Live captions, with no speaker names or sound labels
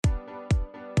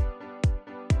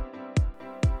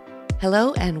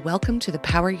Hello and welcome to the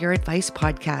Power Your Advice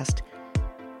podcast.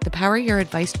 The Power Your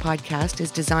Advice podcast is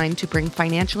designed to bring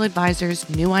financial advisors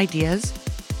new ideas,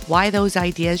 why those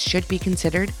ideas should be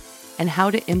considered, and how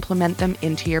to implement them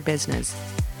into your business.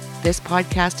 This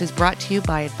podcast is brought to you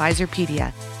by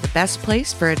Advisorpedia, the best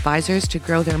place for advisors to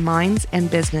grow their minds and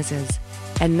businesses.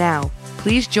 And now,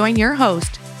 please join your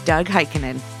host, Doug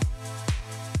Heikkinen.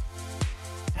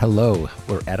 Hello,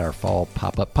 we're at our fall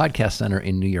pop-up podcast center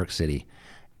in New York City,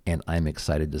 and I'm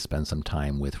excited to spend some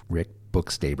time with Rick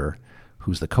Buchstaber,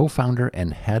 who's the co-founder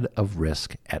and head of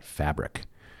risk at Fabric,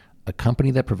 a company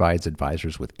that provides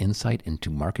advisors with insight into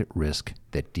market risk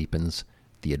that deepens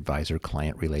the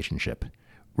advisor-client relationship.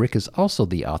 Rick is also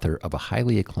the author of a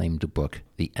highly acclaimed book,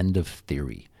 The End of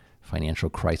Theory: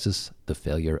 Financial Crisis, the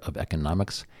Failure of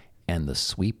Economics, and the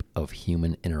Sweep of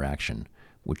Human Interaction,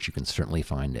 which you can certainly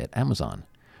find at Amazon.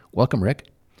 Welcome, Rick.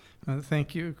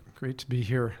 Thank you. Great to be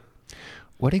here.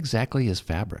 What exactly is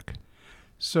Fabric?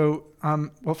 So,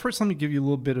 first let me give you a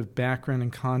little bit of background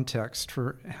and context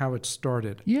for how it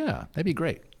started. Yeah, that'd be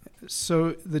great.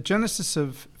 So the genesis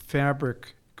of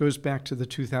Fabric goes back to the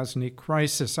 2008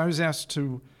 crisis. I was asked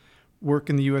to work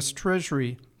in the U.S.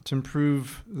 Treasury to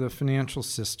improve the financial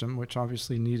system, which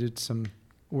obviously needed some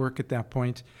work at that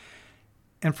point.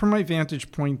 And from my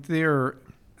vantage point there,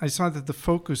 I saw that the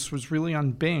focus was really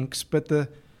on banks, but the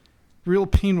real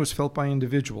pain was felt by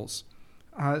individuals.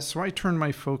 So I turned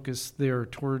my focus there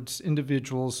towards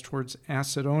individuals, towards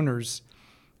asset owners.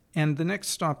 And the next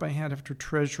stop I had after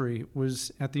Treasury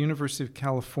was at the University of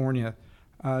California.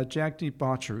 Jagdeep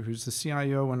Bhattacharya, who's the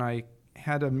CIO, and I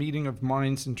had a meeting of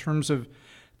minds in terms of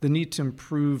the need to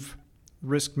improve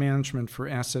risk management for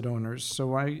asset owners.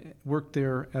 So I worked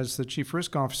there as the chief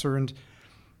risk officer, and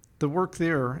the work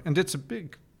there, and it's a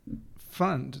big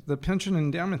fund. The pension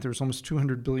endowment there is almost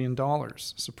 $200 billion,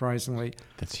 surprisingly.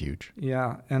 That's huge.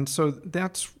 Yeah, and so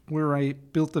that's where I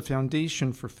built the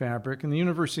foundation for Fabric. And the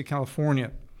University of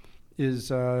California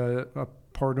is a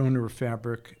part owner of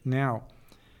Fabric now.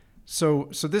 So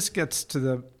this gets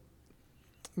to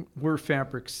where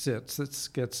Fabric sits. This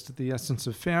gets to the essence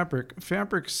of Fabric.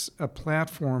 Fabric's a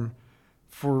platform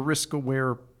for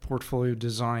risk-aware portfolio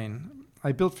design.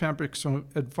 I built Fabric so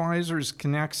advisors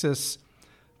can access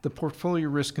the portfolio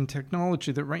risk and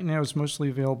technology that right now is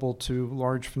mostly available to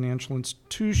large financial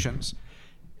institutions.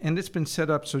 And it's been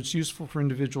set up so it's useful for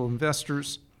individual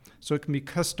investors, so it can be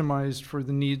customized for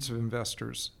the needs of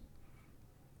investors.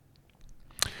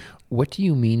 What do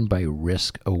you mean by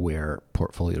risk-aware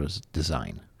portfolio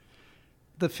design?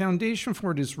 The foundation for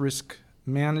it is risk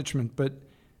management, but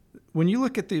when you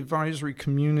look at the advisory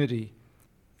community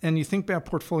and you think about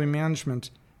portfolio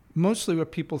management, mostly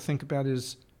what people think about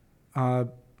is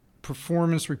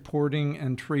performance reporting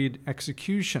and trade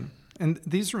execution. And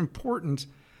these are important,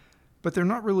 but they're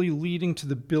not really leading to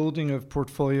the building of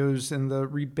portfolios and the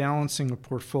rebalancing of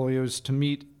portfolios to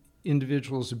meet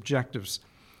individuals' objectives.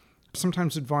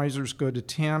 Sometimes advisors go to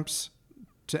TAMPs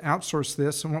to outsource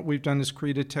this, and what we've done is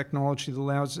create a technology that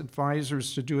allows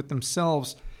advisors to do it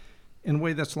themselves in a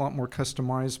way that's a lot more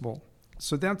customizable.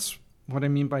 So that's what I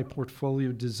mean by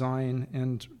portfolio design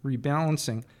and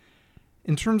rebalancing.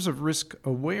 In terms of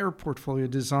risk-aware portfolio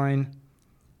design,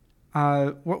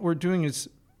 what we're doing is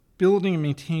building and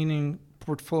maintaining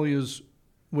portfolios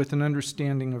with an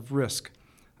understanding of risk.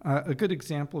 A good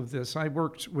example of this, I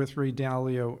worked with Ray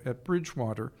Dalio at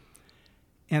Bridgewater,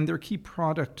 and their key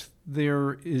product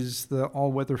there is the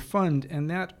all-weather fund, and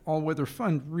that all-weather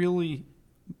fund really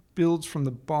builds from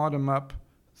the bottom up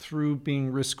through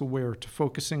being risk-aware to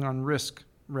focusing on risk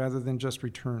rather than just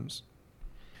returns.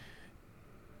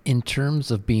 In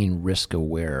terms of being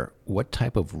risk-aware, what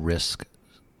type of risk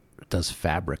does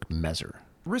Fabric measure?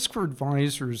 Risk for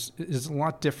advisors is a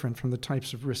lot different from the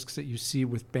types of risks that you see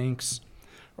with banks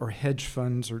or hedge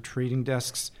funds or trading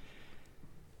desks.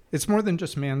 It's more than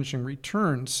just managing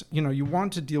returns. You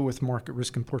want to deal with market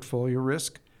risk and portfolio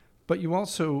risk, but you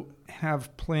also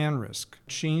have plan risk.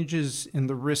 Changes in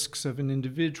the risks of an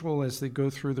individual as they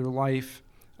go through their life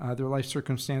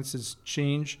circumstances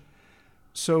change.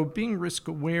 So being risk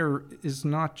aware is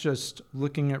not just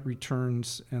looking at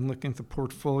returns and looking at the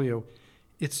portfolio.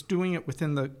 It's doing it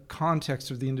within the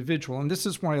context of the individual. And this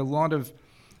is why a lot of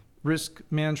risk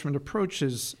management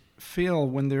approaches fail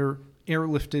when they're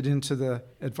airlifted into the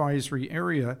advisory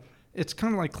area. It's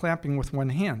kind of like clapping with one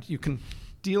hand. You can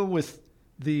deal with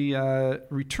the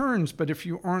returns, but if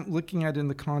you aren't looking at it in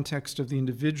the context of the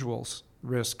individual's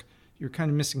risk, you're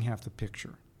kind of missing half the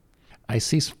picture. I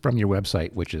see from your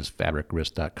website, which is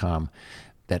fabricrisk.com,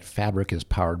 that Fabric is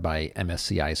powered by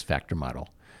MSCI's factor model.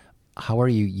 How are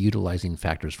you utilizing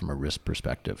factors from a risk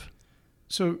perspective?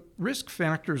 So risk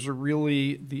factors are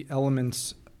really the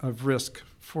elements of risk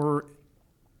for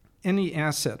any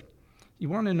asset. You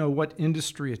want to know what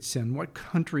industry it's in, what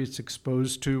country it's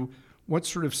exposed to, what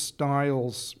sort of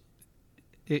styles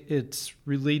it's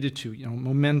related to,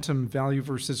 momentum, value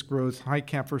versus growth, high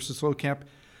cap versus low cap.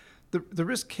 The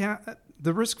risk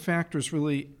factors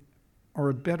really are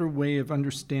a better way of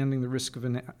understanding the risk of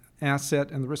an asset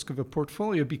and the risk of a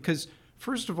portfolio because,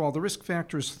 first of all, the risk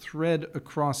factors thread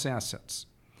across assets.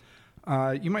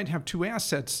 You might have two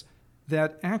assets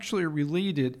that actually are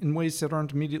related in ways that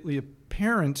aren't immediately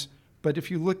apparent, but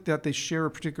if you looked at, they share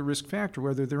a particular risk factor,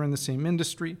 whether they're in the same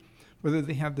industry, whether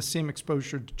they have the same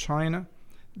exposure to China,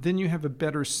 then you have a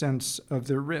better sense of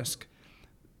their risk.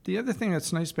 The other thing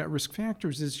that's nice about risk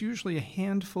factors is usually a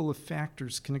handful of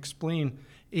factors can explain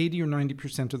 80 or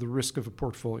 90% of the risk of a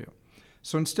portfolio.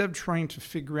 So instead of trying to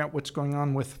figure out what's going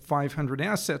on with 500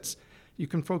 assets, you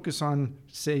can focus on,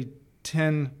 say,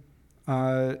 10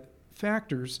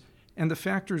 factors, and the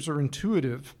factors are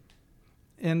intuitive,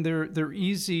 and they're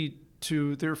easy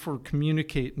to therefore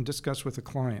communicate and discuss with a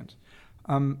client.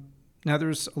 Now,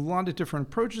 there's a lot of different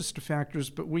approaches to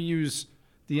factors, but we use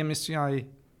the MSCI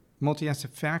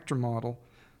multi-asset factor model.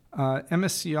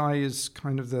 MSCI is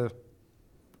kind of the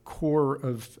core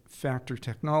of factor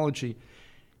technology,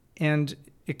 and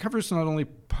it covers not only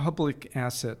public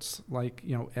assets like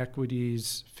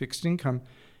equities, fixed income.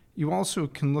 You also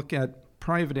can look at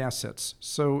private assets,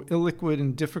 so illiquid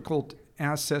and difficult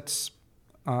assets,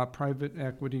 private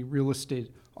equity, real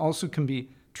estate, also can be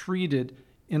treated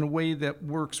in a way that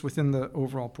works within the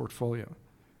overall portfolio.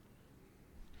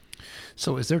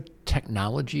 So is there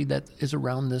technology that is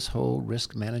around this whole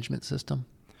risk management system?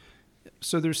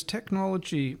 So there's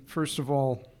technology, first of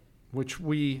all, which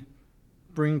we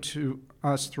bring to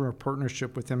us through our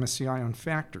partnership with MSCI on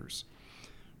factors.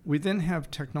 We then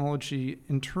have technology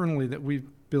internally that we've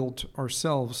built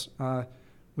ourselves.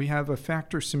 We have a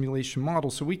factor simulation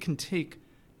model, so we can take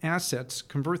assets,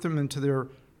 convert them into their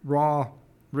raw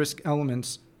risk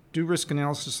elements, do risk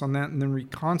analysis on that, and then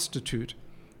reconstitute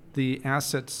the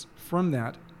assets from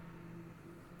that.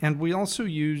 And we also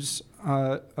use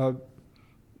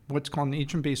what's called an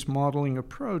agent-based modeling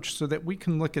approach so that we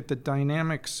can look at the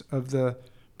dynamics of the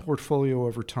portfolio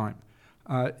over time.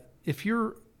 If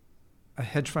you're a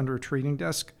hedge fund or a trading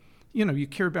desk, you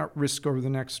care about risk over the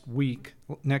next week,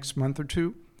 next month or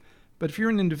two. But if you're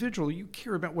an individual, you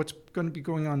care about what's going to be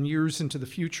going on years into the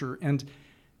future. And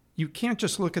you can't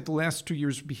just look at the last 2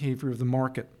 years' behavior of the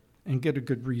market and get a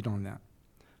good read on that.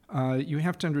 You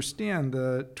have to understand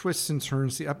the twists and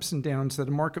turns, the ups and downs that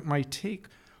a market might take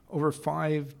over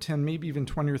 5, 10, maybe even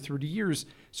 20 or 30 years.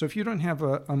 So if you don't have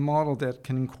a model that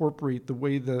can incorporate the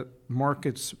way the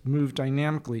markets move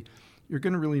dynamically, you're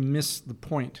going to really miss the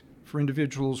point for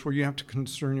individuals where you have to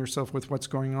concern yourself with what's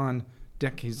going on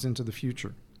decades into the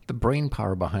future. The brain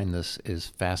power behind this is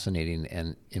fascinating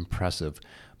and impressive,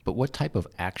 but what type of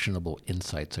actionable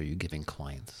insights are you giving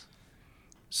clients?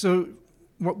 So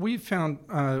what we've found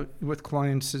with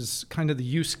clients is kind of the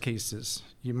use cases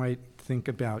you might think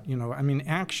about.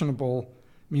 Actionable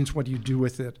means what do you do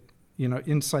with it?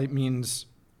 Insight means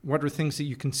what are things that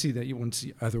you can see that you wouldn't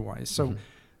see otherwise.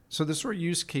 So the sort of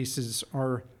use cases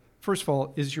are, first of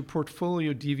all, is your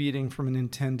portfolio deviating from an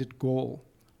intended goal?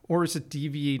 Or is it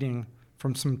deviating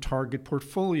from some target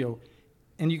portfolio?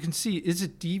 And you can see, is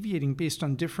it deviating based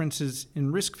on differences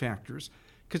in risk factors?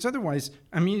 Because otherwise,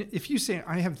 if you say,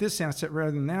 I have this asset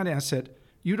rather than that asset,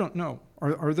 you don't know.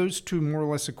 Are those two more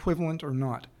or less equivalent or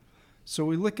not? So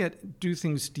we look at, do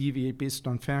things deviate based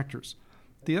on factors?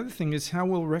 The other thing is, how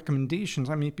will recommendations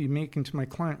I may be making to my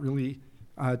client really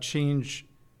change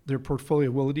their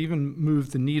portfolio? Will it even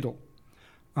move the needle?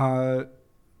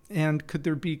 And could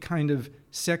there be kind of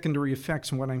secondary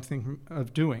effects in what I'm thinking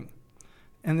of doing?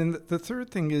 And then the third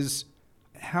thing is,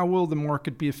 how will the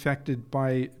market be affected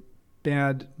by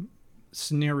bad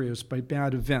scenarios, by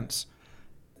bad events?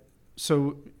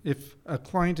 So if a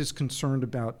client is concerned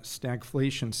about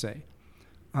stagflation, say,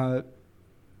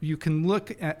 you can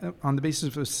look at on the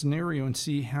basis of a scenario and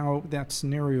see how that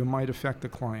scenario might affect the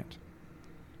client.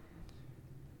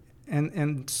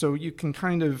 And so you can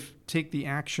kind of take the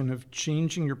action of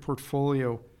changing your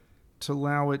portfolio to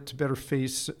allow it to better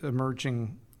face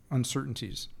emerging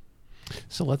uncertainties.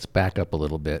 So let's back up a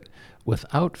little bit.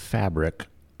 Without Fabric,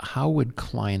 how would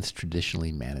clients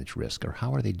traditionally manage risk, or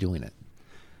how are they doing it?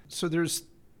 So there's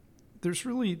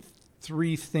really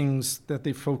three things that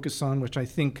they focus on, which I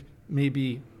think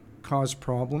maybe cause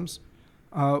problems.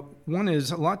 One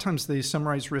is, a lot of times they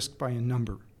summarize risk by a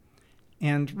number.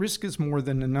 And risk is more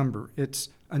than a number. It's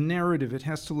a narrative. It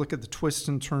has to look at the twists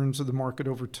and turns of the market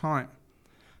over time.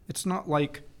 It's not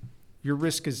like your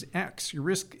risk is X. Your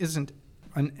risk isn't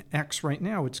an X right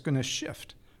now. It's going to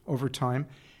shift over time.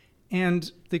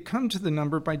 And they come to the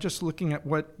number by just looking at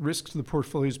what risk to the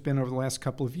portfolio has been over the last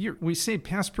couple of years. We say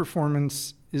past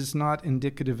performance is not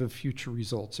indicative of future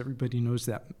results. Everybody knows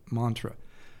that mantra.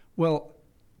 Well,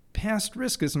 past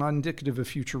risk is not indicative of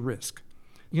future risk.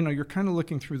 You're kind of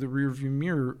looking through the rearview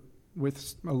mirror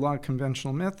with a lot of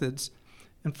conventional methods.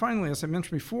 And finally, as I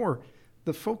mentioned before,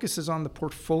 the focus is on the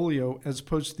portfolio as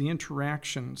opposed to the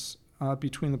interactions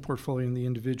between the portfolio and the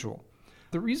individual.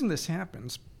 The reason this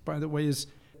happens, by the way, is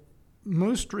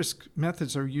most risk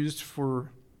methods are used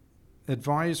for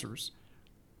advisors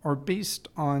are based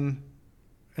on,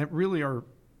 and really are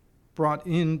brought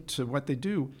into what they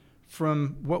do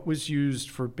from what was used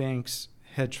for banks,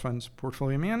 hedge funds,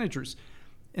 portfolio managers.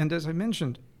 And as I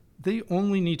mentioned, they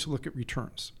only need to look at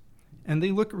returns. And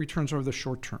they look at returns over the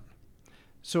short term.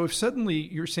 So if suddenly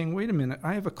you're saying, wait a minute,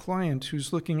 I have a client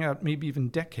who's looking at maybe even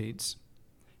decades,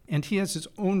 and he has his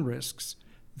own risks,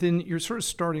 then you're sort of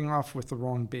starting off with the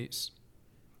wrong base.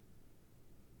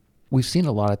 We've seen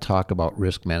a lot of talk about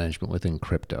risk management within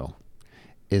crypto.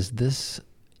 Is this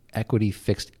equity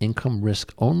fixed income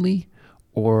risk only,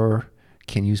 or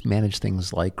can you manage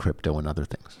things like crypto and other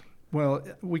things? Well,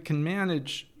 we can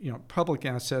manage, public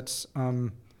assets.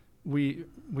 We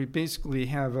basically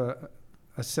have a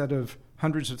set of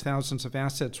hundreds of thousands of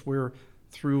assets where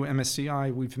through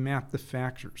MSCI we've mapped the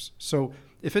factors. So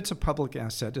if it's a public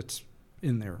asset, it's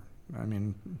in there. I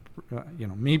mean,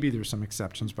 maybe there's some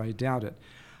exceptions, but I doubt it.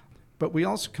 But we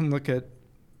also can look at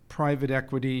private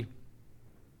equity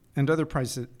and other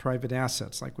private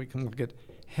assets, like we can look at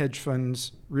hedge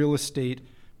funds, real estate,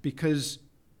 because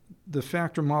the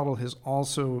factor model has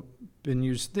also been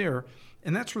used there.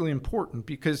 And that's really important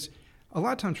because a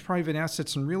lot of times private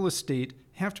assets and real estate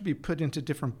have to be put into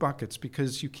different buckets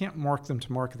because you can't mark them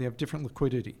to market. They have different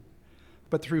liquidity.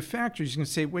 But through factors, you can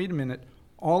say, wait a minute,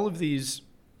 all of these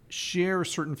share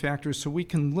certain factors so we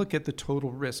can look at the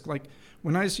total risk. Like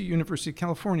when I was at University of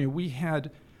California, we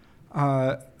had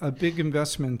a big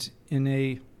investment in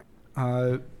a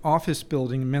office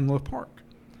building in Menlo Park.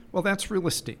 Well, that's real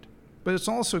estate, but it's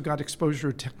also got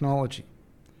exposure to technology.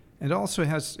 It also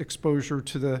has exposure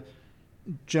to the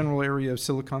general area of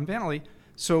Silicon Valley.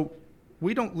 So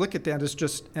we don't look at that as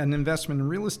just an investment in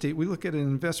real estate. We look at an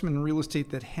investment in real estate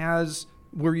that has,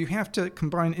 where you have to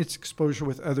combine its exposure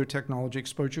with other technology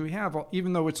exposure we have.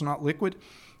 Even though it's not liquid,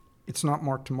 it's not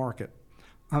marked to market.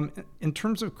 In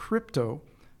terms of crypto,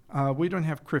 we don't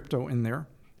have crypto in there.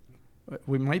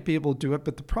 We might be able to do it,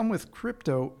 but the problem with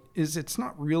crypto is it's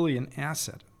not really an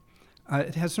asset.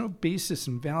 It has no basis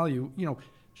in value.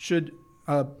 Should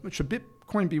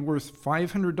Bitcoin be worth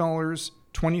 $500,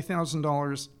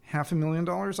 $20,000,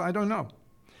 $500,000? I don't know.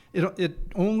 It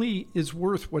only is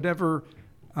worth whatever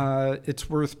it's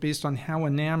worth based on how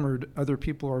enamored other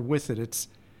people are with it. It's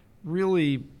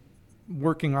really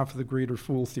working off of the greater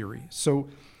fool theory. So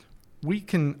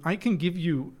I can give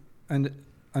you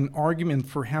an argument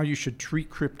for how you should treat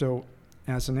crypto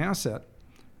as an asset.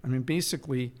 I mean,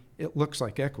 basically, it looks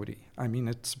like equity. I mean,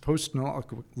 it's supposed to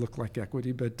not look like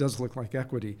equity, but it does look like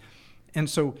equity. And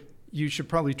so you should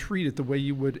probably treat it the way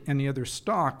you would any other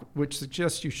stock, which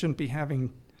suggests you shouldn't be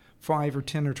having 5 or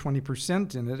 10 or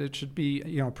 20% in it. It should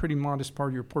be a pretty modest part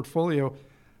of your portfolio.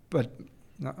 But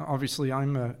obviously,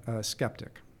 I'm a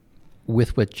skeptic.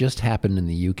 With what just happened in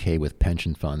the UK with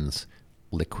pension funds,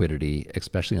 liquidity,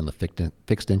 especially on the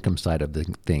fixed income side of the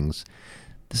things,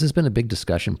 this has been a big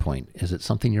discussion point. Is it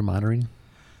something you're monitoring?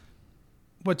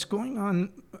 What's going on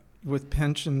with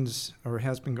pensions, or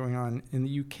has been going on in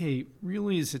the UK,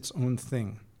 really is its own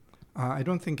thing. I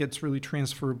don't think it's really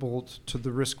transferable to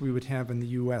the risk we would have in the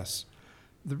US.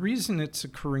 The reason it's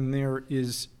occurring there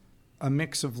is a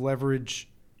mix of leverage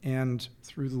and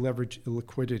through the leverage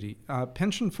illiquidity.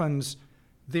 Pension funds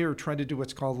there try to do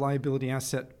what's called liability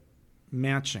asset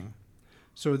matching.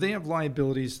 So they have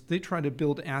liabilities, they try to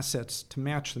build assets to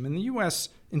match them. In the US,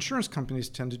 insurance companies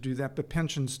tend to do that, but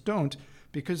pensions don't,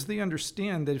 because they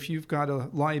understand that if you've got a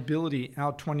liability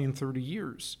out 20 and 30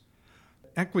 years,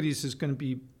 equities is going to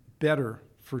be better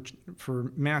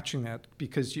for matching that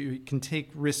because you can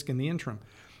take risk in the interim.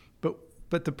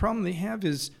 But the problem they have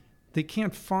is they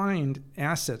can't find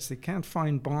assets, they can't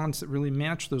find bonds that really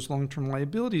match those long-term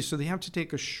liabilities, so they have to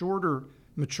take a shorter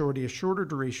maturity, a shorter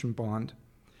duration bond,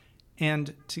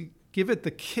 and to give it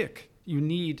the kick you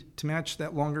need to match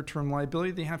that longer-term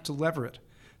liability, they have to lever it.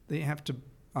 They have to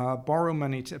borrow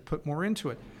money to put more into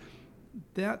it.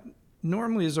 That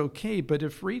normally is okay, but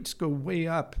if rates go way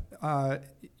up,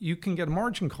 you can get a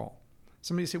margin call.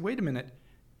 Somebody say, wait a minute,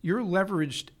 your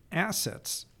leveraged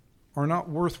assets are not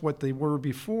worth what they were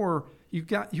before, you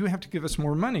have to give us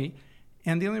more money.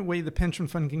 And the only way the pension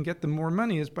fund can get them more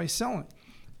money is by selling.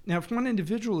 Now, if one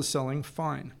individual is selling,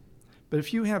 fine. But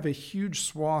if you have a huge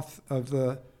swath of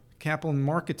the capital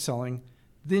market selling,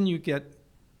 then you get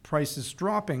prices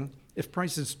dropping. If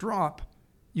prices drop,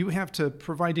 you have to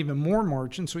provide even more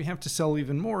margin, so you have to sell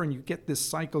even more, and you get this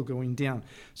cycle going down.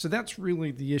 So that's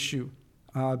really the issue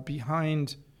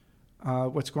behind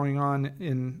what's going on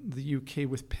in the UK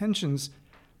with pensions.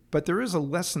 But there is a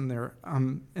lesson there,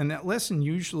 and that lesson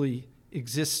usually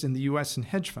exists in the US in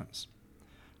hedge funds,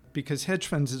 because hedge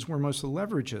funds is where most of the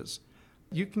leverage is.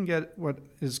 You can get what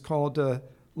is called a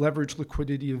leverage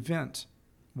liquidity event,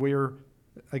 where,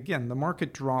 again, the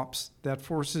market drops. That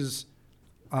forces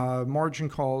margin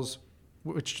calls,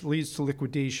 which leads to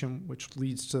liquidation, which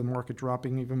leads to the market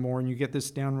dropping even more, and you get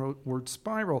this downward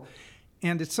spiral.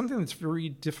 And it's something that's very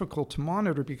difficult to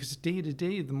monitor because day to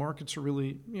day the markets are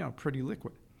really, pretty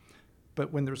liquid.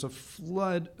 But when there's a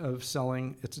flood of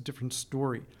selling, it's a different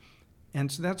story. And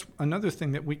so that's another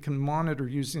thing that we can monitor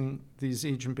using these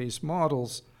agent-based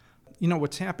models.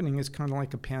 What's happening is kind of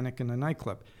like a panic in a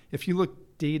nightclub. If you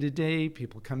look day to day,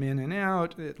 people come in and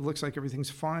out, it looks like everything's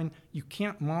fine. You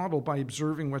can't model by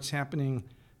observing what's happening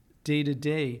day to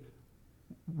day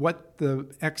what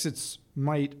the exits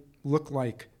might look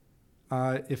like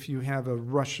if you have a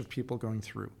rush of people going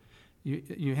through.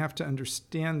 You have to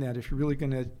understand that if you're really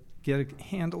going to get a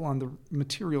handle on the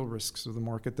material risks of the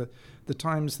market, the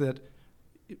times that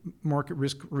market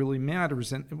risk really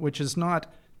matters, and which is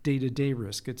not day-to-day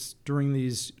risk. It's during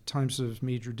these times of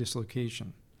major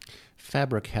dislocation.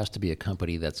 Fabric has to be a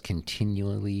company that's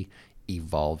continually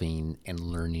evolving and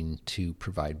learning to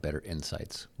provide better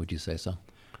insights. Would you say so?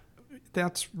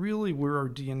 That's really where our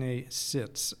DNA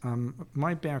sits.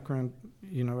 My background,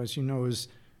 as you know, has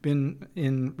been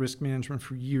in risk management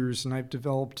for years, and I've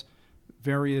developed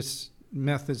various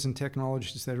methods and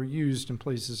technologies that are used in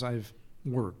places I've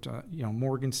worked.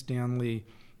 Morgan Stanley,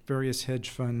 various hedge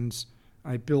funds.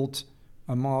 I built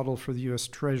a model for the U.S.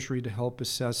 Treasury to help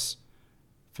assess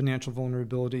financial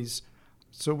vulnerabilities.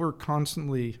 So we're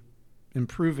constantly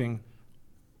improving.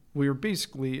 We are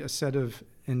basically a set of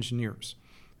engineers.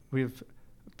 We have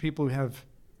people who have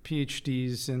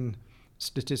PhDs in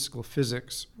statistical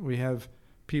physics. We have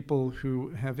people who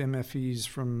have MFEs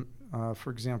from,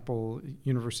 for example,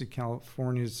 University of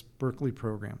California's Berkeley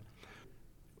program.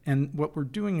 And what we're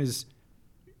doing is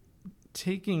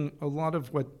taking a lot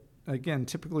of what, again,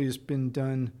 typically has been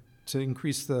done to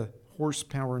increase the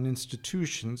horsepower in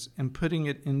institutions and putting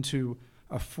it into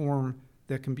a form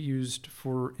that can be used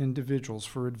for individuals,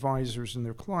 for advisors and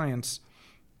their clients,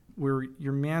 where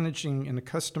you're managing in a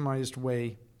customized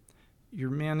way, you're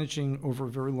managing over a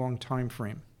very long time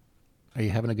frame. Are you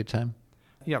having a good time?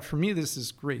 Yeah, for me, this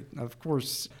is great. Of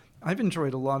course, I've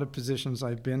enjoyed a lot of positions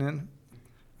I've been in.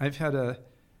 I've had a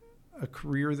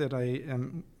career that I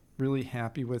am really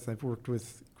happy with. I've worked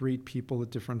with great people at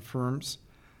different firms.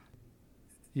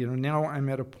 Now I'm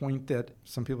at a point that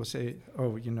some people say,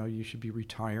 you should be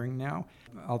retiring now.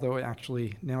 Although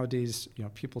actually nowadays,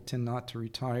 people tend not to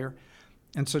retire.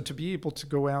 And so to be able to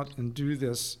go out and do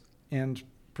this and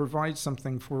provide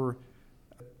something for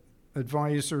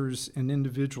advisors and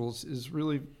individuals is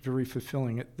really very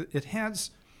fulfilling. It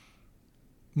has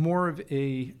more of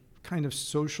a kind of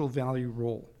social value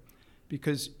role,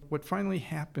 because what finally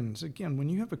happens, again, when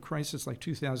you have a crisis like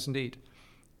 2008,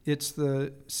 it's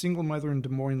the single mother in Des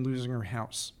Moines losing her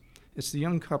house. It's the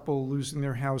young couple losing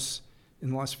their house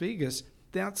in Las Vegas.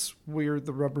 That's where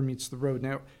the rubber meets the road.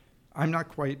 Now, I'm not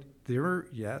quite there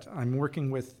yet. I'm working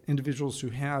with individuals who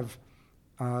have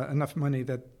enough money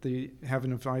that they have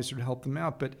an advisor to help them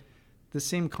out, but the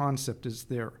same concept is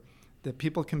there, that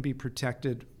people can be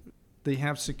protected. They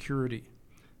have security.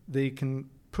 They can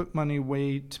put money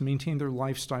away to maintain their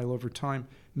lifestyle over time.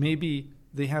 Maybe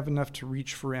they have enough to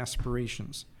reach for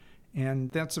aspirations. And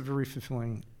that's a very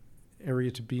fulfilling area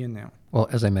to be in now. Well,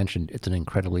 as I mentioned, it's an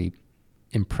incredibly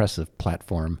impressive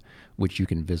platform, which you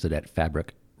can visit at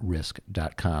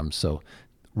fabricrisk.com. So,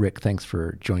 Rick, thanks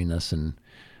for joining us, and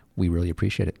we really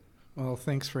appreciate it. Well,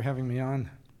 thanks for having me on.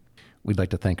 We'd like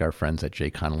to thank our friends at Jay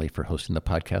Connolly for hosting the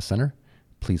Podcast Center.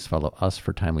 Please follow us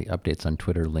for timely updates on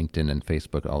Twitter, LinkedIn, and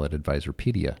Facebook, all at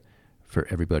Advisorpedia. For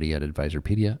everybody at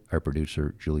Advisorpedia, our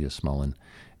producer, Julia Smolin,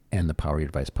 and the Power Your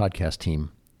Advice podcast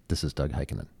team, this is Doug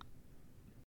Heikkinen.